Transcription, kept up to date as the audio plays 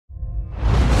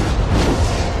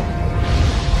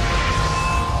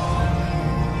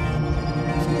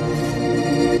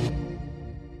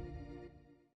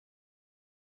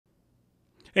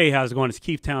Hey, how's it going? It's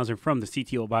Keith Townsend from the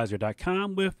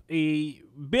CTOadvisor.com with a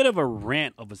bit of a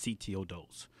rant of a CTO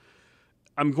dose.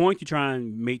 I'm going to try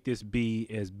and make this be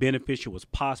as beneficial as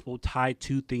possible, tie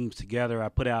two themes together. I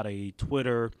put out a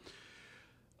Twitter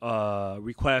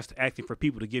request asking for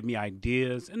people to give me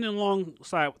ideas. And then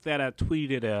alongside with that, I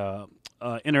tweeted a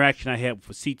interaction I had with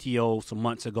a CTO some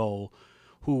months ago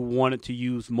who wanted to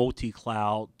use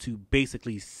multi-cloud to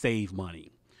basically save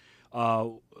money.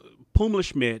 Pumla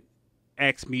Schmidt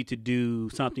asked me to do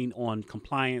something on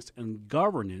compliance and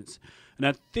governance. And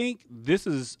I think this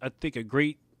is, a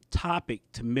great topic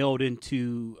to meld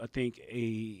into,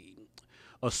 a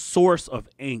source of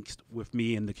angst with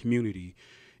me in the community.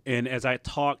 And as I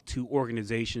talk to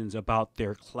organizations about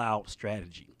their cloud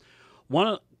strategy,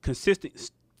 one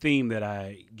consistent theme that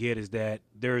I get is that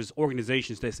there's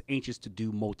organizations that's anxious to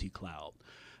do multi-cloud.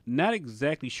 Not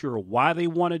exactly sure why they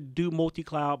want to do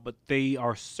multi-cloud, but they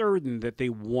are certain that they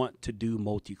want to do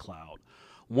multi-cloud.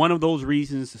 One of those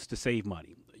reasons is to save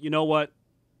money. You know what?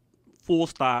 Full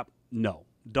stop. No.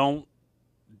 Don't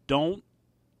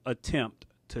attempt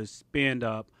to spend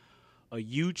up a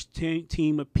huge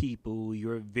team of people,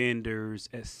 your vendors,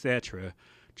 etc.,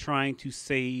 trying to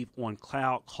save on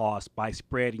cloud costs by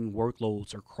spreading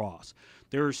workloads across.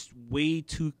 There's way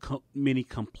too many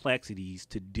complexities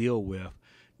to deal with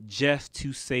just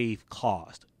to save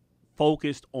cost.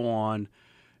 Focused on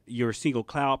your single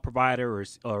cloud provider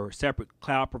or separate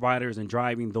cloud providers and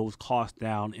driving those costs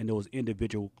down in those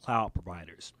individual cloud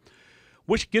providers.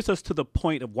 Which gets us to the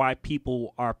point of why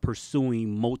people are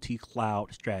pursuing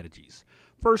multi-cloud strategies.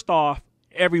 First off,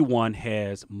 everyone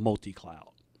has multi-cloud.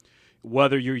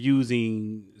 Whether you're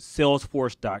using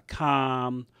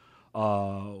Salesforce.com,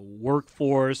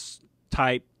 workforce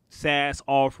type SaaS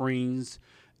offerings,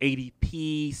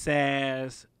 ADP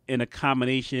SaaS, in a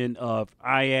combination of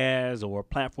IaaS or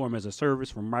platform as a service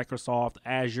from Microsoft,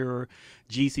 Azure,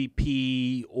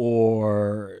 GCP,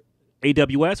 or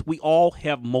AWS, we all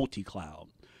have multi-cloud.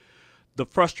 The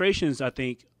frustrations I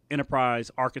think enterprise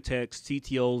architects,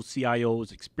 CTOs,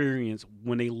 CIOs experience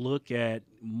when they look at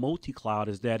multi-cloud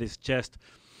is that it's just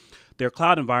their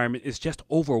cloud environment is just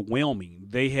overwhelming.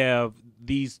 They have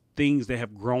these things that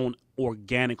have grown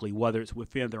organically, whether it's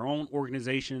within their own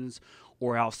organizations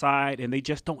or outside, and they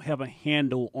just don't have a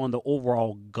handle on the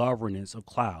overall governance of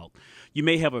cloud. You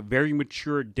may have a very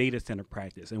mature data center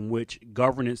practice in which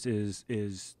governance is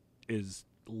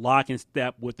lock in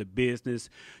step with the business.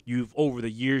 Over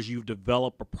the years you've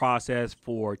developed a process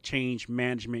for change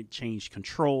management, change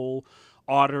control.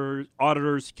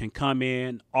 Auditors can come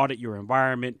in, audit your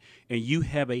environment, and you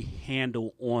have a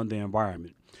handle on the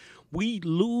environment. We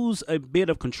lose a bit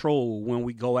of control when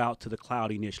we go out to the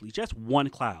cloud initially, just one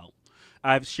cloud.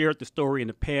 I've shared the story in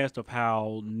the past of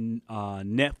how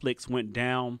Netflix went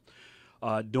down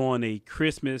during a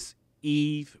Christmas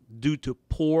Eve due to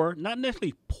not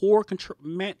necessarily poor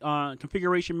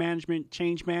configuration management,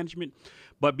 change management,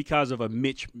 but because of a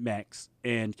mismatch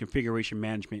in configuration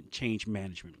management, change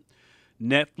management.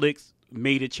 Netflix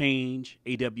made a change,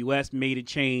 AWS made a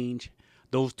change.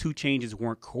 Those two changes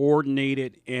weren't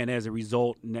coordinated, and as a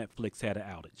result, Netflix had an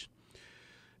outage.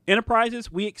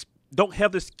 Enterprises, we don't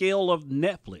have the scale of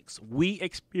Netflix. We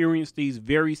experience these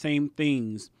very same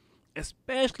things,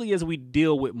 especially as we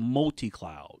deal with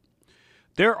multi-cloud.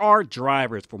 There are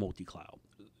drivers for multi-cloud.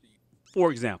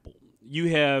 For example, you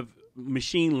have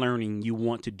machine learning you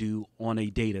want to do on a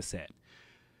data set.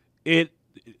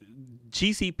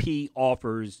 GCP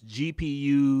offers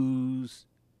GPUs,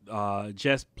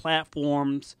 just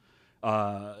platforms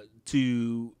that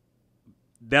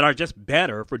are just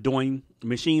better for doing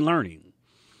machine learning.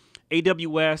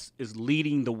 AWS is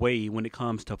leading the way when it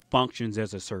comes to functions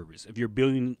as a service. If you're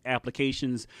building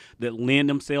applications that lend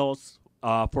themselves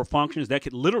for functions that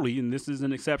could literally, and this is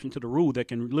an exception to the rule, that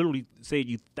can literally save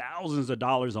you thousands of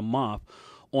dollars a month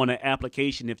on an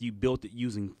application if you built it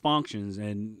using functions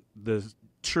and the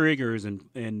triggers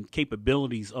and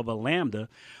capabilities of a Lambda,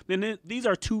 then these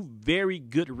are two very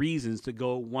good reasons to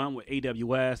go, one with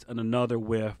AWS and another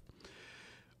with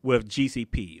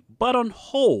GCP. But on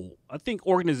whole, I think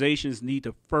organizations need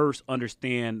to first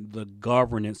understand the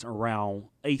governance around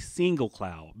a single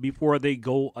cloud before they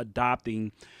go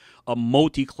adopting a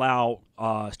multi-cloud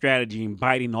strategy and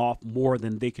biting off more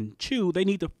than they can chew. They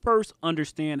need to first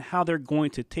understand how they're going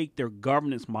to take their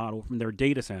governance model from their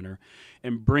data center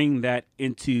and bring that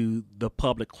into the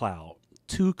public cloud.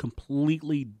 Two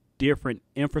completely different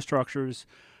infrastructures,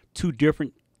 two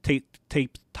different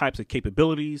types of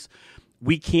capabilities.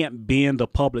 we can't bend the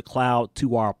public cloud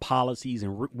to our policies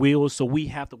and wills, so we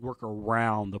have to work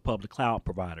around the public cloud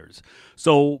providers.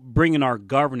 So bringing our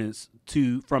governance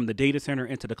from the data center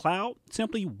into the cloud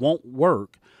simply won't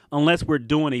work unless we're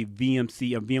doing a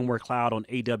VMC, a VMware Cloud on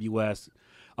AWS,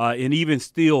 and even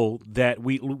still that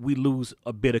we lose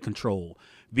a bit of control.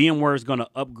 VMware is going to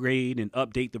upgrade and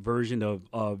update the version of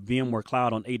VMware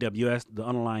Cloud on AWS, the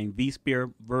underlying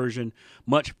vSphere version,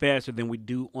 much faster than we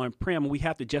do on-prem, and we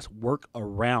have to just work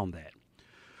around that.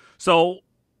 So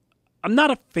I'm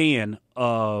not a fan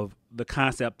of the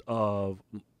concept of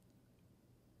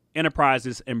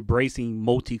enterprises embracing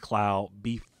multi-cloud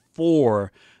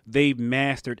before they've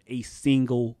mastered a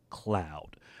single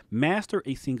cloud. Master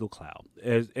a single cloud.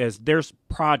 As there's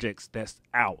projects that's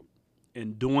out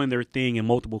and doing their thing in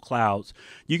multiple clouds,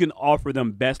 you can offer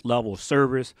them best level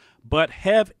service, but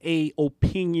have a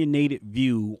opinionated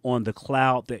view on the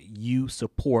cloud that you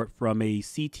support from a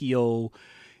CTO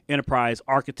enterprise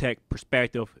architect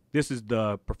perspective. This is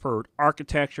the preferred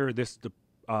architecture. This is the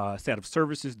set of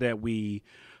services that we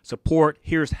support.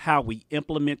 Here's how we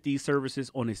implement these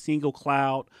services on a single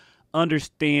cloud.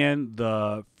 Understand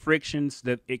the frictions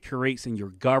that it creates in your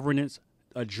governance,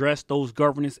 address those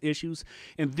governance issues,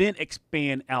 and then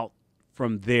expand out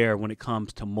from there when it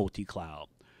comes to multi-cloud.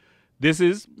 This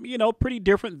is, pretty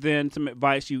different than some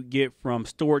advice you get from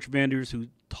storage vendors who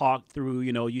talk through,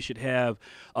 you should have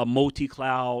a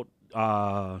multi-cloud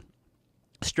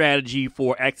strategy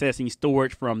for accessing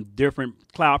storage from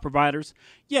different cloud providers.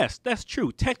 Yes, that's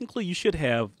true. Technically, you should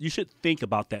think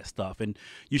about that stuff, and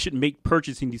you should make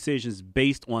purchasing decisions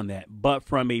based on that. But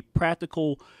from a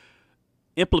practical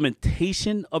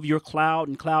implementation of your cloud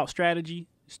and cloud strategy,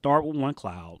 start with one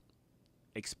cloud,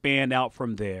 expand out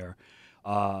from there,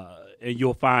 and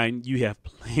you'll find you have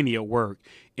plenty of work,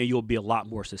 and you'll be a lot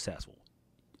more successful.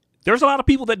 There's a lot of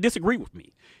people that disagree with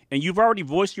me, and you've already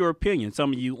voiced your opinion,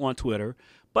 some of you on Twitter.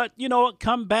 But,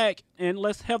 come back and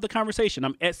let's have the conversation.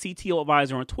 I'm at CTO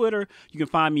Advisor on Twitter. You can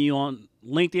find me on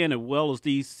LinkedIn as well as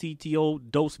these CTO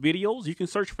Dose videos. You can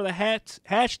search for the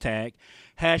hashtag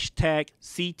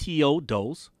CTO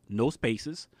Dose, no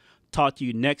spaces. Talk to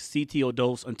you next CTO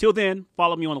Dose. Until then,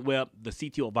 follow me on the web,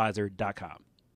 thectoadvisor.com.